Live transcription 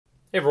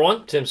Hey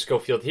everyone, Tim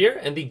Schofield here,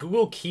 and the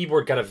Google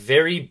Keyboard got a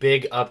very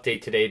big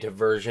update today to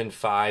version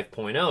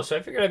 5.0, so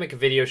I figured I'd make a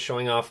video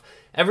showing off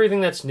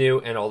everything that's new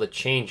and all the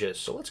changes.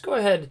 So let's go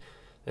ahead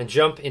and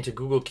jump into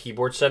Google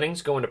Keyboard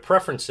settings, go into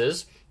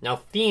Preferences. Now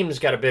Themes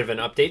got a bit of an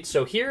update,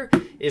 so here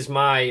is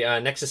my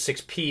Nexus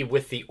 6P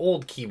with the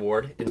old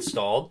keyboard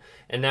installed,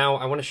 and now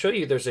I want to show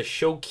you there's a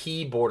Show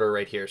Key border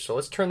right here. So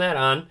let's turn that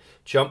on,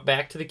 jump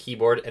back to the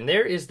keyboard, and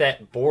there is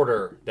that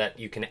border that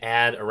you can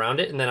add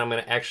around it, and then I'm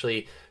going to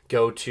actually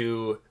go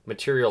to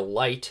material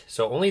light,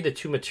 so only the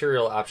two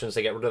material options.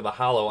 They get rid of the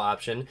hollow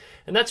option,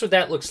 and that's what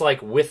that looks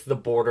like with the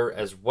border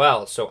as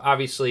well. So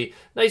obviously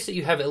nice that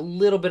you have a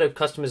little bit of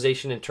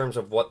customization in terms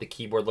of what the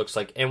keyboard looks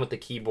like. And with the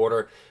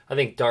keyboarder, I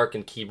think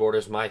darkened keyboard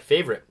is my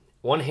favorite.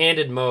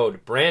 One-handed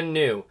mode, brand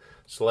new.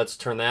 So let's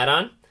turn that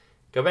on,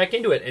 go back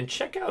into it, and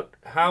check out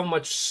how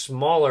much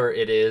smaller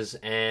it is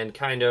and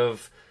kind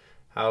of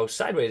how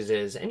sideways it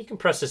is. And you can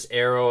press this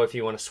arrow if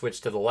you want to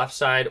switch to the left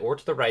side or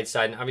to the right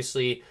side, and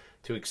obviously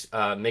to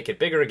make it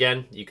bigger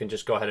again, you can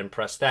just go ahead and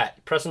press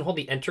that. Press and hold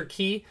the Enter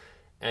key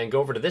and go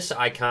over to this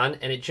icon,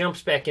 and it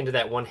jumps back into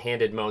that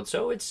one-handed mode.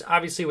 So it's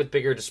obviously with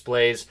bigger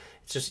displays,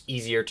 it's just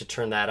easier to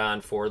turn that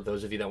on for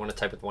those of you that want to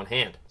type with one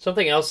hand.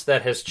 Something else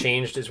that has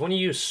changed is when you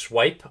use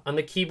swipe on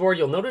the keyboard,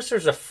 you'll notice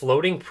there's a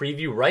floating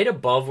preview right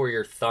above where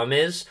your thumb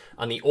is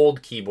on the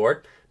old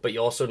keyboard, but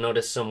you also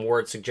notice some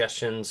word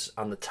suggestions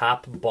on the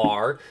top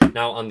bar.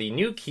 Now on the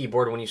new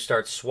keyboard, when you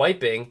start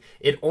swiping,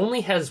 it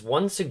only has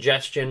one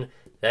suggestion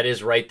that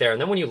is right there.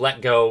 And then when you let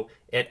go,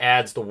 it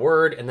adds the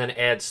word and then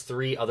adds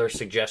 3 other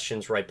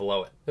suggestions right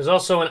below it. There's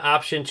also an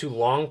option to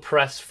long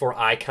press for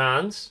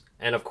icons.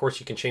 And of course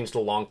you can change the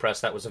long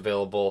press that was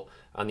available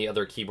on the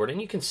other keyboard.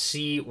 And you can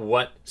see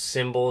what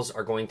symbols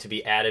are going to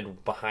be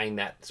added behind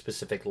that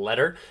specific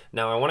letter.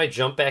 Now I want to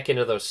jump back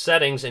into those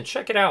settings and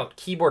check it out.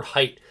 Keyboard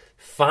height.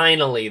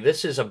 Finally,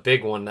 this is a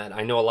big one that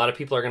I know a lot of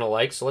people are going to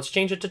like. So let's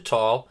change it to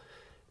tall.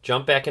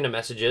 Jump back into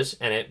messages,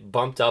 and it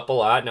bumped up a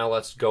lot. Now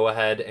let's go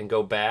ahead and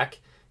go back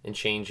and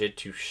change it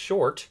to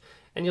short,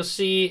 and you'll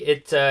see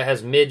it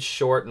has mid,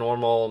 short,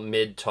 normal,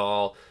 mid,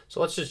 tall. So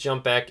let's just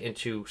jump back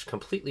into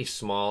completely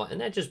small, and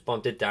that just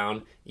bumped it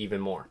down even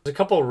more. There's a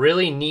couple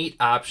really neat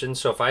options.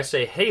 So if I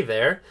say hey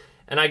there,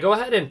 and I go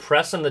ahead and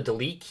press on the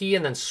delete key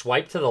and then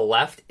swipe to the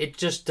left, it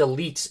just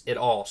deletes it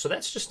all. So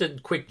that's just a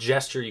quick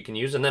gesture you can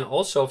use. And then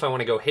also if I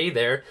want to go hey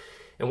there,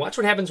 and watch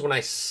what happens when I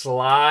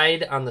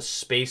slide on the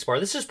spacebar.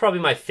 This is probably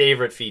my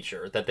favorite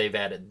feature that they've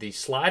added. The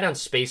slide on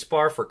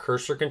spacebar for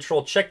cursor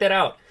control. Check that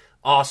out.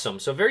 Awesome.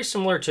 So very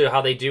similar to how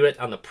they do it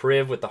on the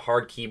Priv with the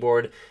hard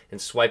keyboard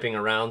and swiping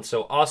around.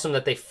 So awesome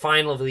that they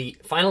finally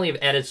have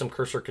added some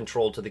cursor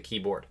control to the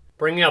keyboard.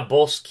 Bringing up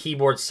both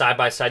keyboards side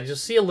by side, you'll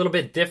see a little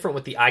bit different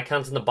with the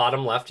icons in the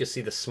bottom left. You'll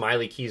see the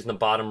smiley keys in the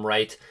bottom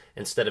right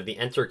instead of the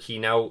Enter key.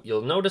 Now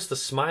you'll notice the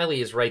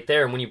smiley is right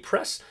there, and when you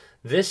press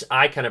this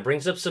icon, it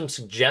brings up some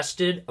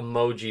suggested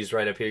emojis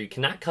right up here. You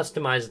cannot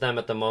customize them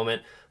at the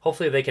moment.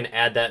 Hopefully they can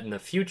add that in the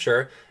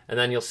future. And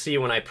then you'll see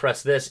when I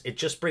press this, it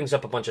just brings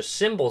up a bunch of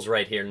symbols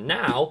right here.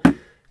 Now,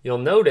 you'll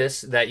notice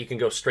that you can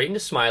go straight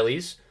into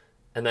smileys.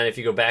 And then if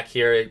you go back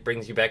here, it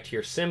brings you back to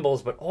your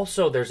symbols. But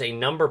also there's a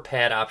number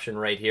pad option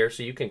right here.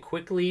 So you can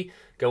quickly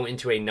go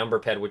into a number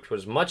pad, which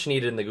was much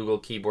needed in the Google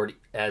keyboard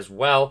as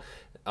well.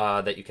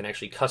 That you can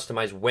actually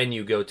customize when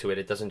you go to it.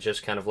 It doesn't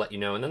just kind of let you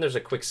know. And then there's a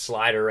quick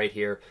slider right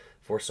here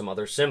for some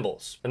other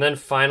symbols. And then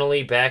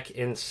finally, back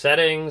in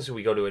settings,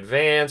 we go to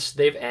advanced.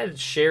 They've added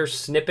share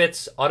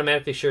snippets,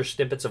 automatically share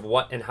snippets of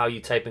what and how you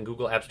type in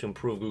Google Apps to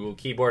improve Google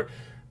Keyboard.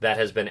 That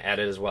has been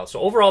added as well.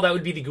 So overall, that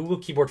would be the Google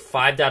Keyboard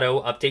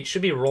 5.0 update.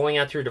 Should be rolling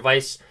out to your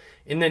device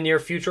in the near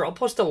future. I'll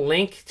post a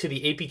link to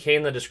the APK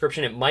in the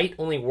description. It might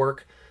only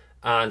work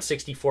on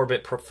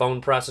 64-bit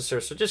phone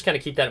processors, so just kind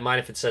of keep that in mind.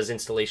 If it says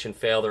installation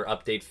failed or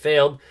update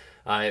failed,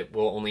 it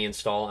will only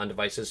install on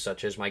devices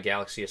such as my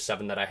Galaxy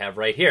S7 that I have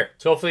right here.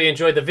 So hopefully you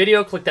enjoyed the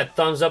video. Click that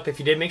thumbs up if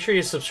you did. Make sure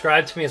you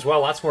subscribe to me as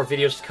well. Lots more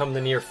videos to come in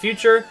the near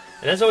future.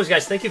 And as always,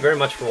 guys, thank you very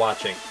much for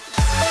watching.